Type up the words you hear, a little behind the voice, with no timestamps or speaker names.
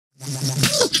Noise!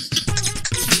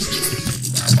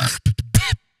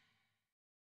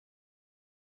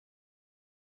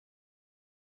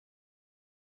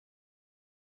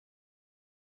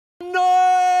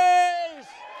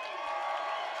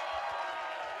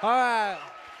 All right.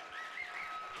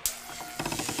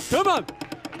 Come on.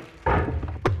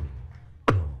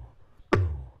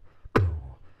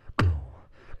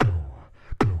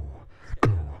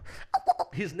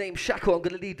 His name's Shackle, I'm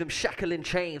gonna leave them shackle in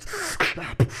chains.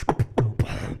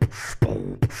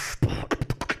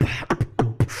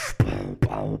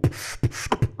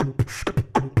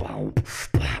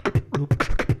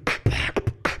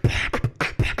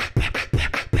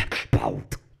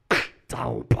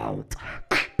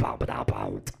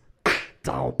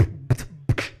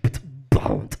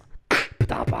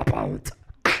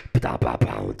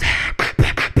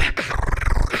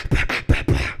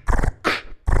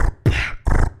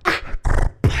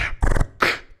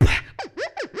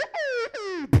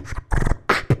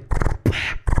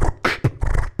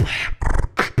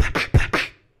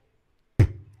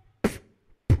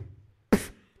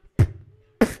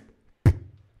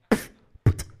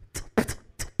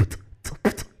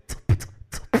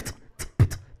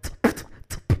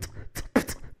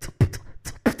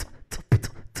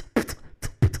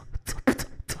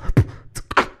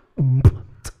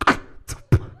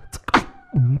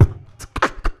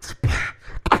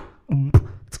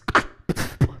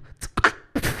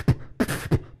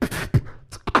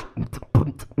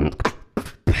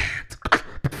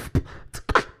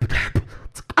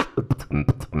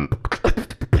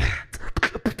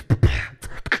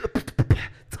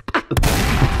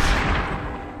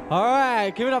 All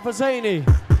right, give it up for Zani.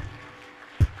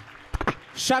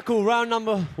 Shackle, round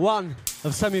number 1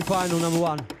 of semi-final number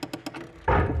 1.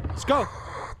 Let's go.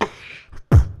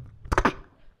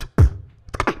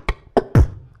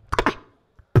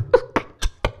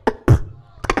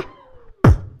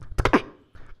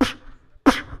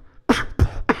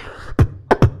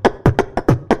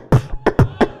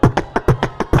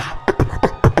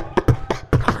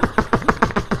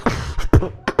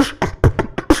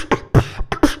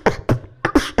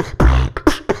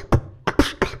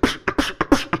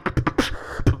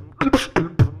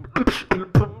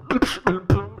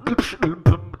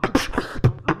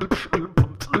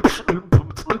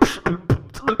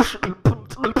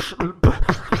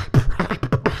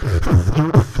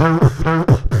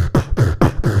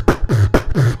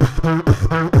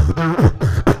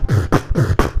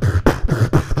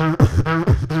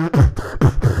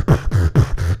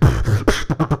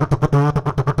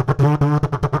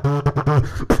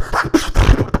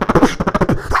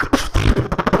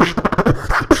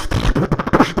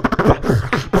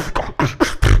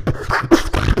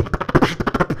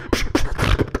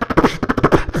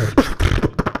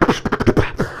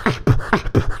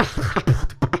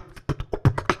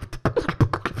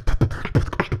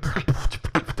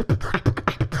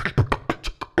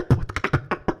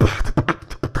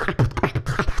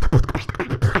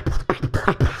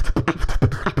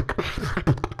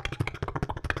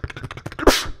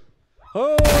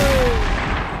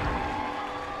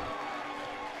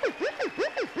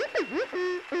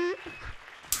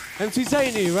 MC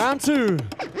Zani, round 2.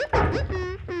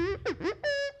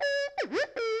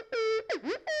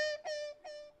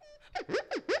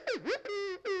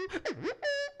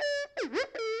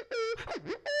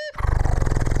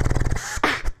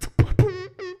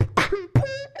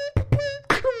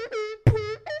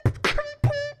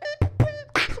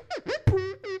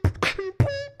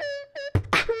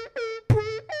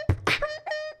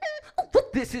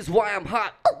 This is why I'm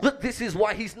hot, but this is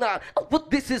why he's not. But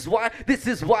this is why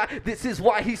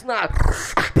he's not.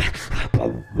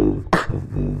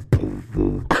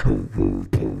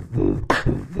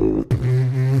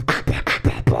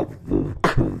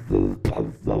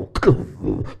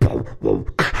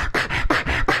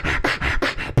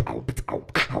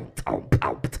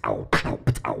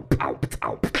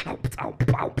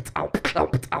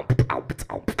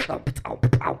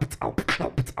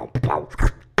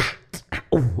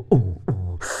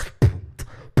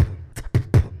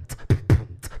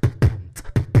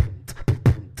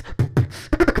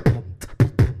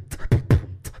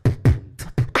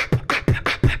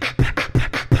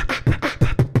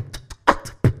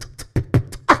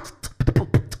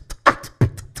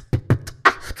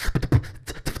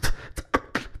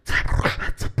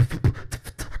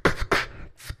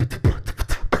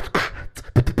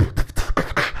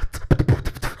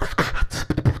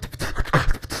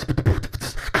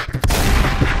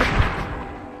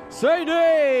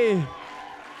 Zani!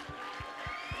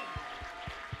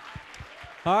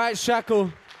 All right,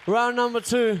 Shackle, round number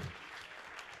 2.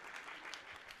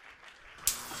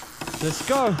 Let's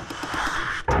go.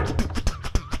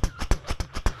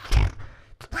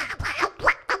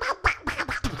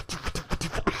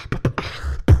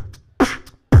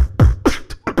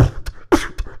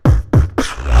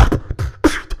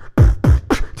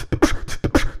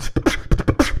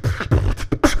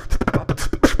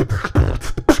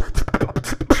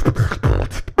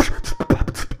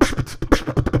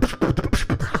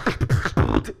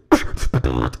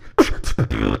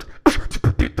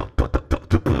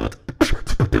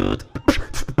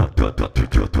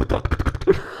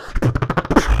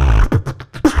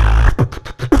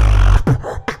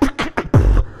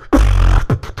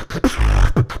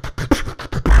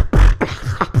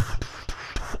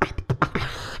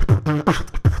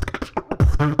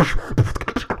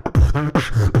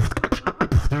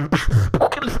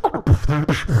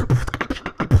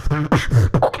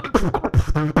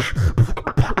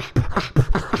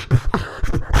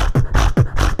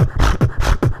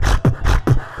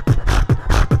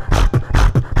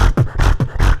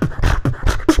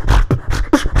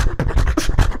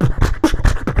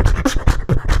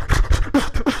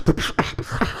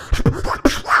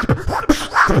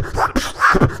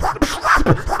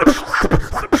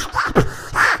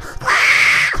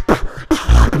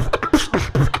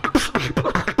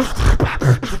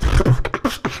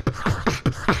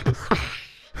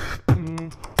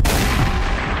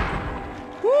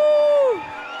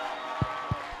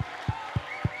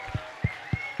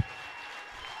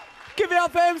 Give it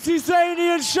up for MC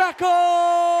Zani and Shackle!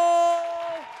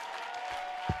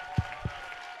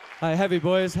 Hey, heavy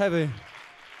boys, heavy.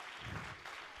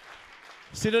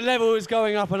 See, the level is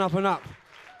going up and up and up.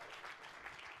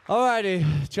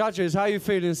 Alrighty, judges, how are you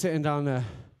feeling sitting down there?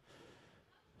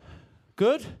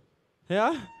 Good?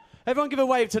 Yeah? Everyone give a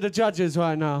wave to the judges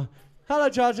right now. Hello,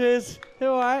 judges. You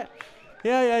all right?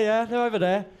 Yeah. They're over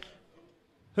there.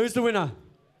 Who's the winner?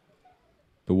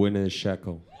 The winner is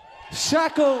Shackle.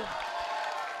 Shackle!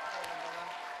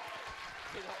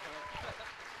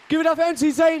 Give it up for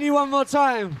MC Zani one more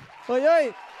time. Oi,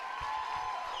 oi.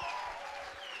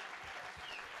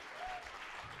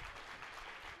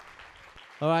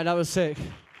 All right, that was sick.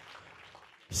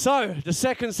 So, the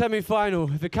second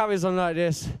semi-final, if it carries on like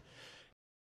this.